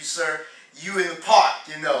heard you, sir, you in the park.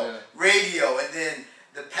 Radio, and then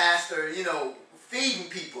the pastor. Feeding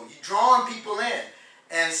people, you drawing people in,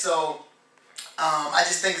 and so I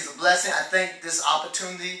just think it's a blessing. I think this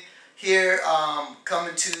opportunity here,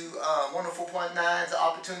 coming to 104.9, is an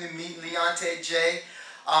opportunity to meet Leonte J.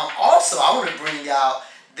 Also, I want to bring out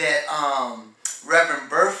that Reverend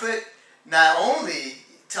Burford, not only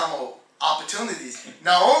opportunities,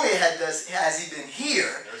 not only has he been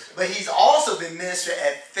here, but he's also been minister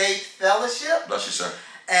at Faith Fellowship. Bless you, sir.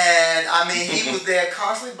 And I mean, he was there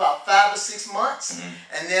constantly about 5 or 6 months,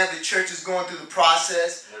 and now the church is going through the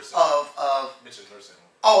process of mention nursing home.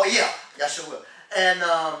 Oh yeah, I sure will. And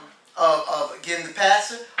of getting the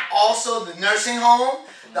pastor, also the nursing home,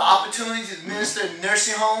 the opportunity to minister in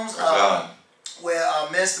nursing homes, where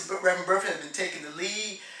Minister Reverend Burford has been taking the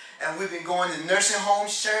lead, and we've been going to nursing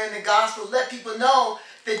homes, sharing the gospel, let people know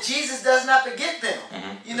that Jesus does not forget them.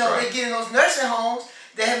 They get in those nursing homes.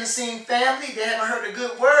 They haven't seen family. They haven't heard a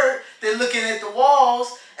good word. They're looking at the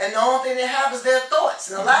walls, and the only thing they have is their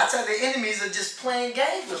thoughts. And a lot of times their enemies are just playing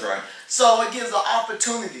games with them. So it gives an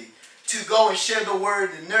opportunity to go and share the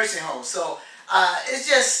word in nursing homes. So it's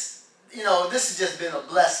just, this has just been a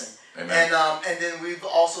blessing. Amen. And then we've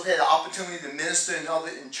also had an opportunity to minister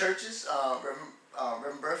in churches,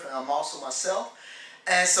 Reverend Burford, and I'm also myself.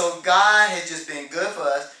 And so God has just been good for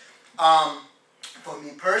us. For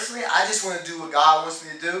me personally, I just want to do what God wants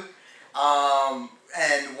me to do.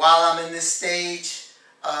 And while I'm in this stage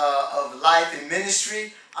of life and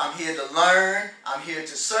ministry, I'm here to learn. I'm here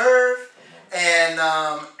to serve, and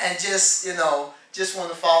just just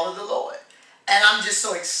want to follow the Lord. And I'm just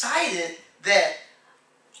so excited that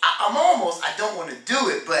I don't want to do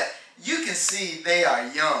it, but you can see they are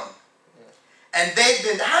young, and they've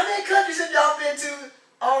been. How many countries have y'all been to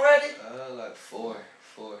already? Like 4.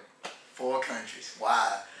 4 countries.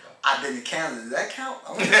 Wow. I've been to Canada. Does that count?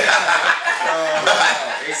 I went to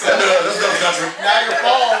That's another country. Niagara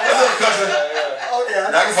Falls. That's another country. Oh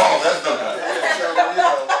yeah. Niagara Falls. That's another country.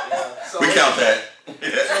 So, we count that. So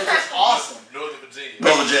it's awesome. Northern Virginia.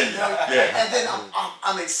 Northern Virginia. Yeah. And then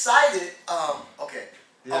I'm excited. Okay.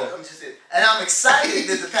 Yeah. And I'm excited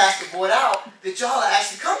that the pastor brought out that y'all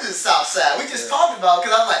actually come to the South Side. We just talked about,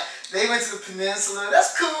 because I'm like, they went to the peninsula.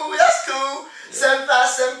 That's cool.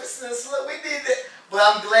 757 Peninsula. We did that. But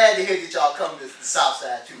I'm glad to hear that y'all come to the South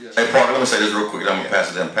Side too. Hey Parker, let me say this real quick. I'm gonna pass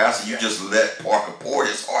it down. Pastor, you just let Parker pour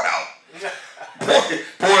his heart out.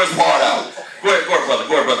 pour his heart out. Go ahead,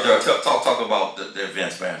 brother. Talk about the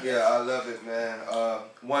events, man. Yeah, I love it, man.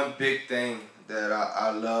 One big thing that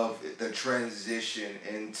I love, the transition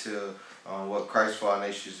into what Christ for All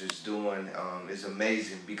Nations is doing is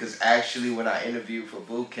amazing. Because actually, when I interviewed for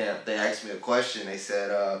boot camp, they asked me a question. They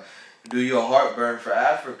said, "Do your heart burn for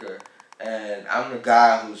Africa?" And I'm the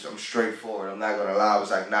guy I'm straightforward. I'm not gonna lie. I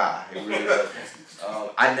was like, nah, it really doesn't.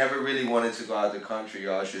 I never really wanted to go out of the country,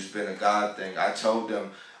 y'all. It's just been a God thing. I told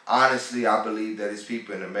them, honestly, I believe that it's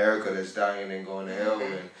people in America that's dying and going to hell,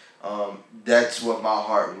 and that's what my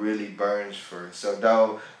heart really burns for. So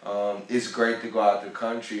though it's great to go out the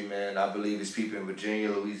country, man, I believe it's people in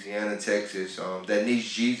Virginia, Louisiana, Texas that needs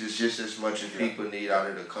Jesus just as much as people need out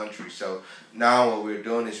of the country. So now what we're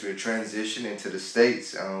doing is we're transitioning to the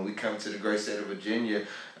States. We come to the great state of Virginia,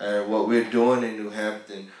 and what we're doing in New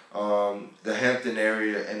Hampton, the Hampton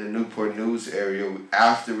area and the Newport News area,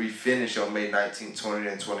 after we finish on May 19th,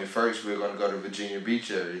 20th, and 21st, we're going to go to Virginia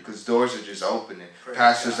Beach area, because doors are just opening.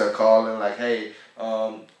 Pastors are calling like, hey,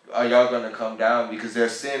 are y'all going to come down? Because they're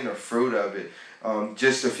seeing the fruit of it.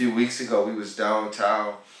 Just a few weeks ago, we was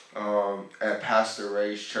downtown at Pastor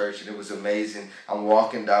Ray's church, and it was amazing. I'm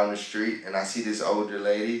walking down the street, and I see this older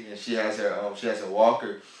lady, and she has a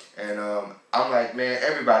walker. And I'm like, man,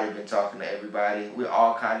 everybody been talking to everybody. We're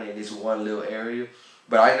all kind of in this one little area.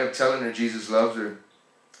 But I end up telling her Jesus loves her.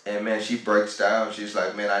 And man, she breaks down. She's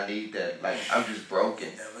like, man, I need that. Like, I'm just broken.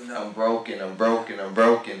 I'm broken.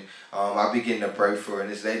 I begin to pray for her. And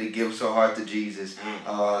this lady gives her heart to Jesus.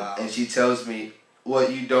 And she tells me,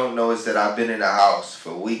 what you don't know is that I've been in the house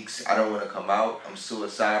for weeks. I don't want to come out. I'm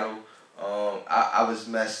suicidal. I was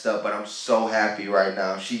messed up, but I'm so happy right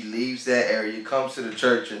now. She leaves that area, comes to the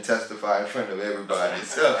church and testify in front of everybody.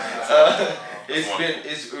 So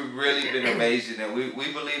it's really been amazing, and we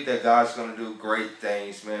believe that God's going to do great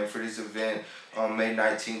things, man, for this event on May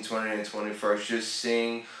 19th, 20th, and 21st. Just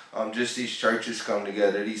seeing just these churches come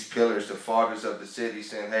together, these pillars, the fathers of the city,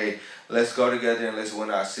 saying, hey, let's go together and let's win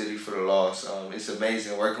our city for the lost. It's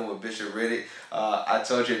amazing working with Bishop Riddick. I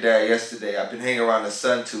told your dad yesterday, I've been hanging around the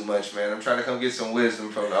sun too much, man. I'm trying to come get some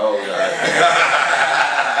wisdom from the old guy.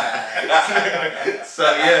 So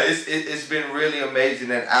yeah, it's been really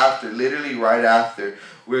amazing. And literally right after,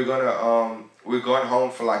 we're going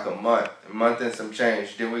home for like a month and some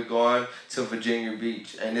change. Then we're going to Virginia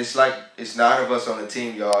Beach, and it's 9 of us on the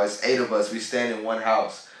team, y'all. It's 8 of us. We stand in one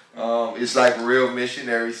house. It's like real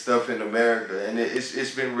missionary stuff in America, and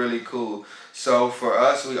it's been really cool. So for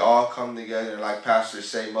us, we all come together, and like pastors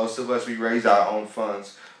say, most of us, we raise our own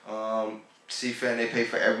funds. CFAN, they pay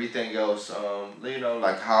for everything else,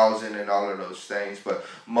 like housing and all of those things. But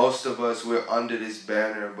most of us, we're under this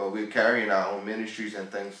banner, but we're carrying our own ministries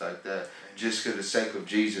and things like that, just for the sake of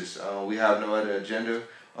Jesus. We have no other agenda.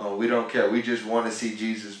 We don't care. We just want to see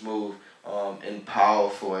Jesus move in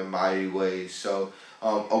powerful and mighty ways. So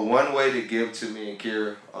one way to give to me and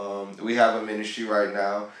Kira, we have a ministry right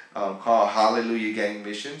now called Hallelujah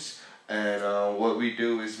Missions. And what we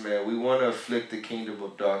do is, man, we want to afflict the kingdom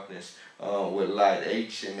of darkness with light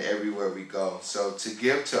each and everywhere we go. So to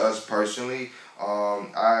give to us personally,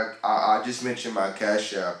 I just mentioned my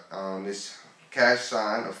Cash App. It's cash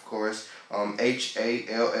sign, of course,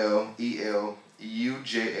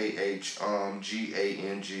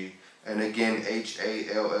 HALLELUJAHGANG. And again,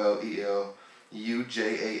 HALLELUJAHGANG. You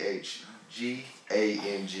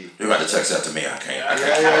got to text that to me. I can't.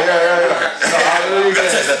 Yeah. So you got to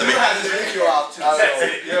text that to me.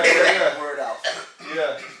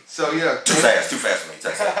 Yeah. So yeah. Too fast for me.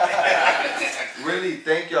 Text that. Really,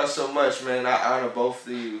 thank y'all so much, man. I honor both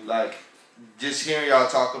of you. Like, just hearing y'all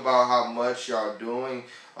talk about how much y'all doing,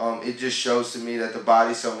 it just shows to me that the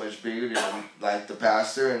body's so much bigger than like the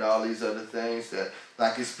pastor and all these other things. That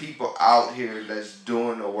like it's people out here that's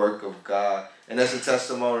doing the work of God. And that's a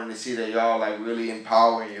testimony to see that y'all like really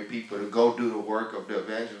empowering your people to go do the work of the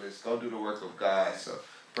evangelists, go do the work of God. So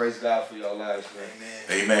praise God for your lives,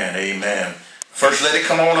 man. Amen. First lady,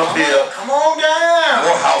 come on up here. Come on down.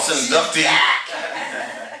 Morehouse inductee.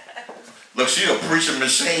 Look, she a preaching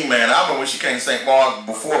machine, man. I remember when she came to St. Mark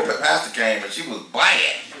before Pastor came, and she was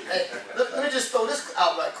banging. Hey, let me just throw this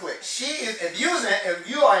out right quick. She is, if you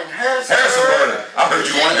are in Harrisonburg. I heard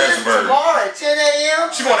you going to Harrisonburg. Tomorrow at 10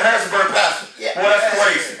 a.m. She going to Harrisonburg, Pastor. Yeah. Boy, that's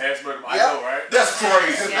crazy. Harrisonburg, I know, right? That's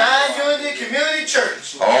crazy. Divine Unity Community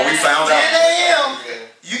Church. Oh, we found 10 out. a.m.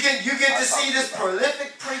 You get to see this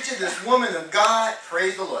prolific preacher, this woman of God.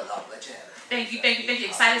 Praise the Lord. I'll let you have it. Thank you.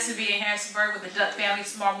 Excited to be in Harrisonburg with the Duck family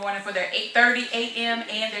tomorrow morning for their 8:30 a.m.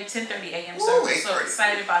 and their 10:30 a.m. service. So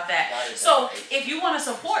excited about that. So if you want to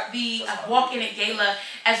support the Walk In It Gala,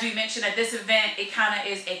 as we mentioned at this event, it kind of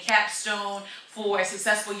is a capstone for a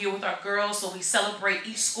successful year with our girls. So we celebrate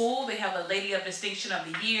each school. They have a Lady of Distinction of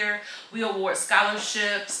the Year. We award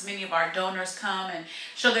scholarships. Many of our donors come and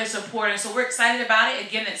show their support. And so we're excited about it.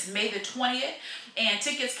 Again, it's May the 20th. And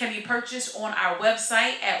tickets can be purchased on our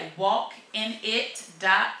website at walkinit.com.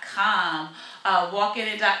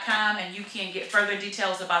 Walkinit.com, and you can get further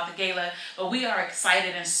details about the gala. But we are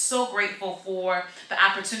excited and so grateful for the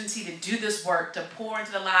opportunity to do this work, to pour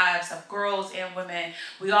into the lives of girls and women.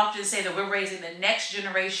 We often say that we're raising the next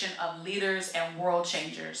generation of leaders and world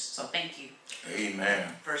changers. So thank you.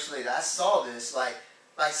 Amen. First Lady, I saw this like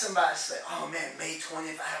somebody said, oh man, May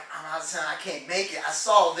 20th, I'm out of town, I can't make it. I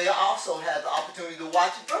saw they also had the opportunity to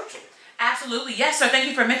watch it virtually. Absolutely. Yes, sir. Thank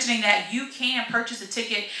you for mentioning that. You can purchase a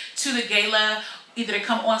ticket to the gala, either to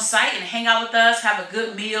come on site and hang out with us, have a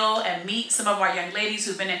good meal, and meet some of our young ladies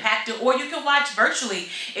who've been impacted, or you can watch virtually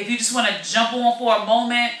if you just want to jump on for a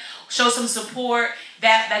moment, show some support.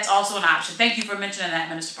 That's also an option. Thank you for mentioning that,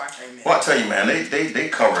 Minister Parker. Amen. Well, I tell you, man, they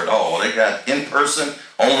cover it all. They got in person,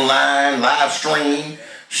 online, live stream.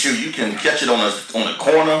 Shoot, you can catch it on the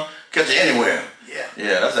corner, catch it anywhere.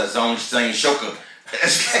 Yeah, that's that Zone Stain Shoka.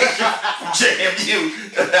 JMU.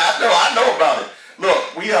 I know about it.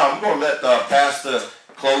 Look, we're going to let the pastor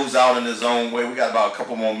close out in his own way. We got about a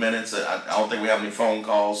couple more minutes. I don't think we have any phone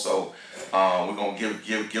calls, so We're going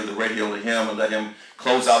to give the radio to him and let him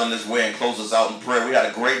close out in this way and close us out in prayer. We had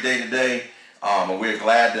a great day today. And we're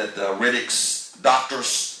glad that the Riddicks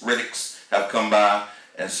have come by.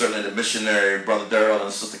 And certainly the missionary, Brother Daryl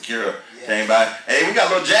and Sister Kira came by. Hey, we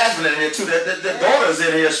got little Jasmine in here too. That daughter's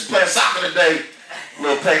in here. She's playing soccer today.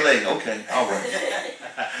 Little Pele. Okay, all right.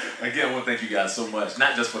 Again, I want to thank you guys so much.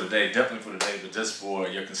 Not just for today, definitely for today, but just for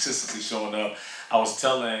your consistency showing up. I was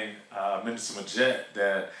telling Minister Majette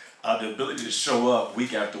that the ability to show up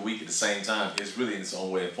week after week at the same time is really in its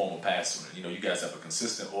own way a form of pastoring. You know, you guys have a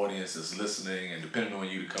consistent audience that's listening and depending on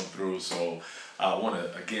you to come through. So I want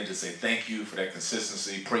to, again, just say thank you for that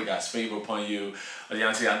consistency. Pray God's favor upon you.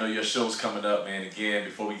 Deontay, I know your show's coming up, man. Again,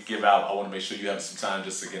 before we give out, I want to make sure you have some time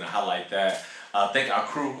just to, again, highlight that. Thank our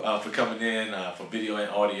crew for coming in, for video and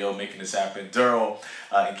audio, making this happen. Daryl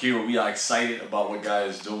and Kira, we are excited about what God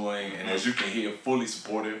is doing, and as you can hear, fully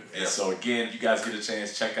supportive. And so again, if you guys get a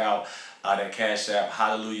chance, check out that Cash App,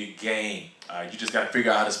 hallelujahgang. You just got to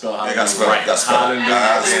figure out how to spell hallelujah right.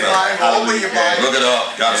 Hallelujah. Look it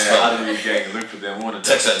up. Got to spell hallelujah. Look for them. We want to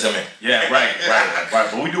text that to me. Yeah, right.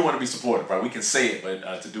 But we do want to be supportive, right? We can say it,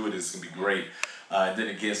 but to do it is going to be great. And then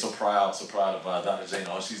again, so proud of Dr. Jane,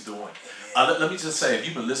 all she's doing. Let me just say, if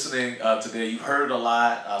you've been listening today, you've heard a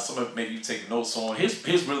lot. Some of it maybe you take notes on.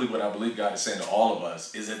 Here's really what I believe God is saying to all of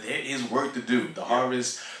us, is that there is work to do. The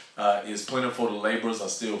harvest is plentiful, the laborers are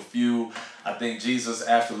still few. I think Jesus,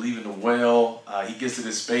 after leaving the well, he gets to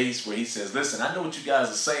this space where he says, listen, I know what you guys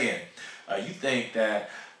are saying. You think that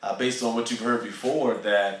based on what you've heard before,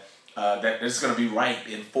 that it's going to be ripe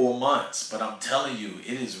in 4 months. But I'm telling you,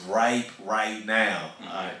 it is ripe right now.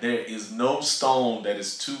 There is no stone that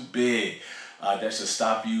is too big that should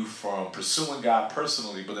stop you from pursuing God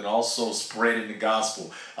personally, but then also spreading the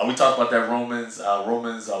gospel. We talked about that Romans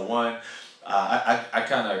 1. I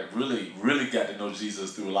kind of really got to know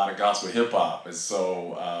Jesus through a lot of gospel hip hop, and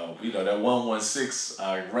so that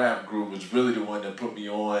 116 rap group was really the one that put me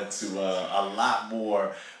on to a lot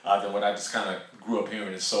more than what I just kind of grew up hearing.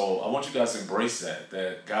 And so I want you guys to embrace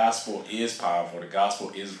that gospel is powerful, the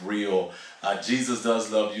gospel is real. Jesus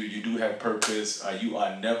does love you. You do have purpose. You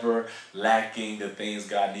are never lacking the things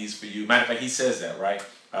God needs for you. Matter of fact, he says that, right?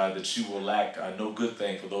 That you will lack no good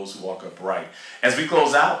thing for those who walk upright. As we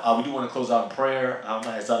close out, we do want to close out in prayer.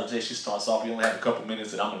 As Dr. J, she starts off, we only have a couple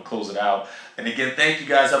minutes, and I'm going to close it out. And again, thank you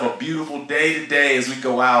guys. Have a beautiful day today as we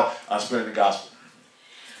go out spreading the gospel.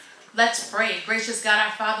 Let's pray. Gracious God,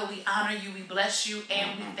 our Father, we honor you, we bless you,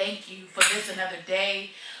 and we thank you for this another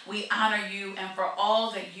day. We honor you and for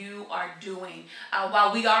all that you are doing.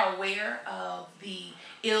 While we are aware of the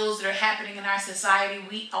ills that are happening in our society,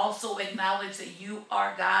 we also acknowledge that you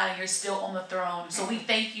are God and you're still on the throne. So we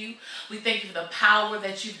thank you. We thank you for the power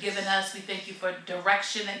that you've given us. We thank you for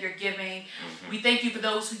direction that you're giving. We thank you for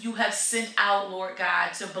those who you have sent out, Lord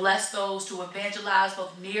God, to bless those, to evangelize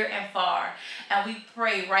both near and far. And we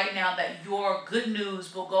pray right now that your good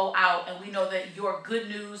news will go out, and we know that your good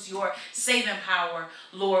news, your saving power,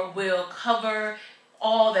 Lord, will cover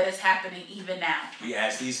all that is happening even now. We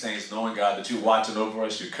ask these things knowing, God, that you're watching over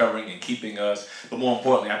us, you're covering and keeping us. But more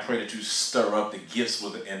importantly, I pray that you stir up the gifts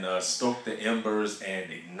within us, stoke the embers and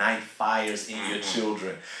ignite fires in your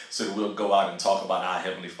children so that we'll go out and talk about our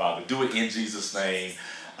Heavenly Father. Do it in Jesus' name.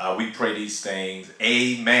 We pray these things.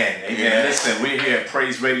 Amen. Amen. Listen, we're here at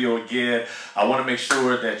Praise Radio again. I want to make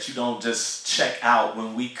sure that you don't just check out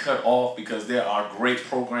when we cut off, because there are great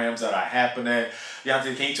programs that are happening.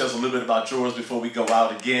 Deontay, can you tell us a little bit about yours before we go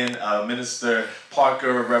out again? Minister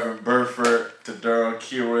Parker, Reverend Burford, Tadura,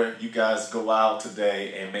 Kira, you guys go out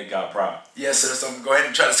today and make God proud. Yes, sir. So I'm going to go ahead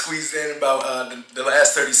and try to squeeze in about the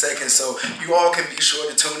last 30 seconds. So you all can be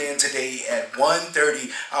sure to tune in today at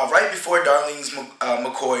 1:30, right before Darlene's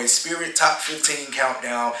McCoy's Spirit Top 15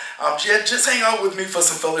 Countdown. Just hang out with me for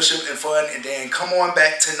some fellowship and fun, and then come on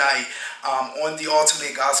back tonight on the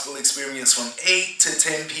Ultimate Gospel Experience from 8 to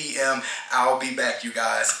 10 p.m. I'll be back, you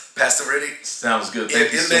guys. Pastor Riddick. Sounds good.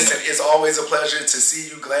 Thank you so much. It's always a pleasure to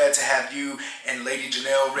see you. Glad to have you and Lady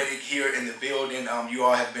Jennell Riddick here in the building. You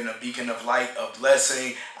all have been a beacon of light, of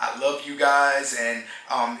blessing. I love you guys. And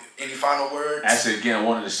any final words? Actually, again, I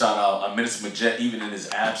wanted to shout out Minister Majette, even in his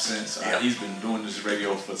absence. He's been doing this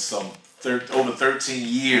radio for over 13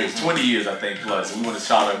 years, 20 years, I think, plus. We want to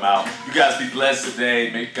shout him out. You guys be blessed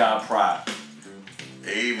today. Make God proud.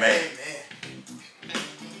 Amen. Amen.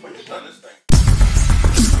 When you done this thing?